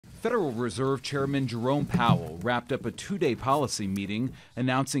Federal Reserve Chairman Jerome Powell wrapped up a two-day policy meeting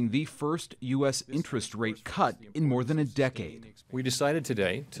announcing the first U.S. interest rate cut in more than a decade. We decided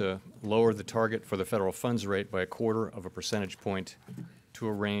today to lower the target for the federal funds rate by 1/4 percentage point to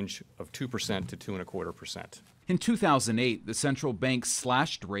a range of 2% to 2.25%. In 2008, the central bank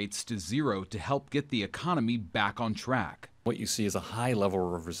slashed rates to zero to help get the economy back on track. What you see is a high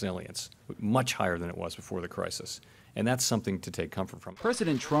level of resilience, much higher than it was before the crisis. And that's something to take comfort from.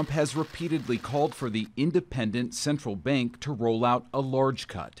 President Trump has repeatedly called for the independent central bank to roll out a large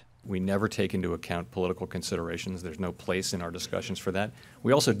cut. We never take into account political considerations. There's no place in our discussions for that.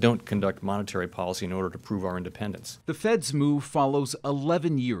 We also don't conduct monetary policy in order to prove our independence. The Fed's move follows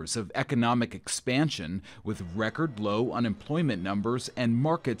 11 years of economic expansion with record low unemployment numbers and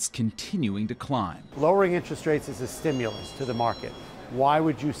markets continuing to climb. Lowering interest rates is a stimulus to the market. Why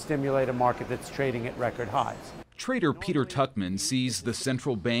would you stimulate a market that's trading at record highs? Trader Peter Tuchman sees the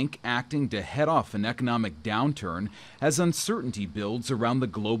central bank acting to head off an economic downturn as uncertainty builds around the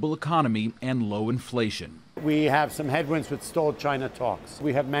global economy and low inflation. We have some headwinds with stalled China talks.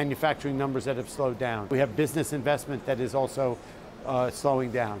 We have manufacturing numbers that have slowed down. We have business investment that is also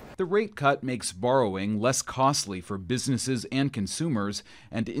slowing down. The rate cut makes borrowing less costly for businesses and consumers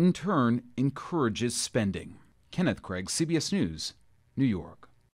and in turn encourages spending. Kenneth Craig, CBS News, New York.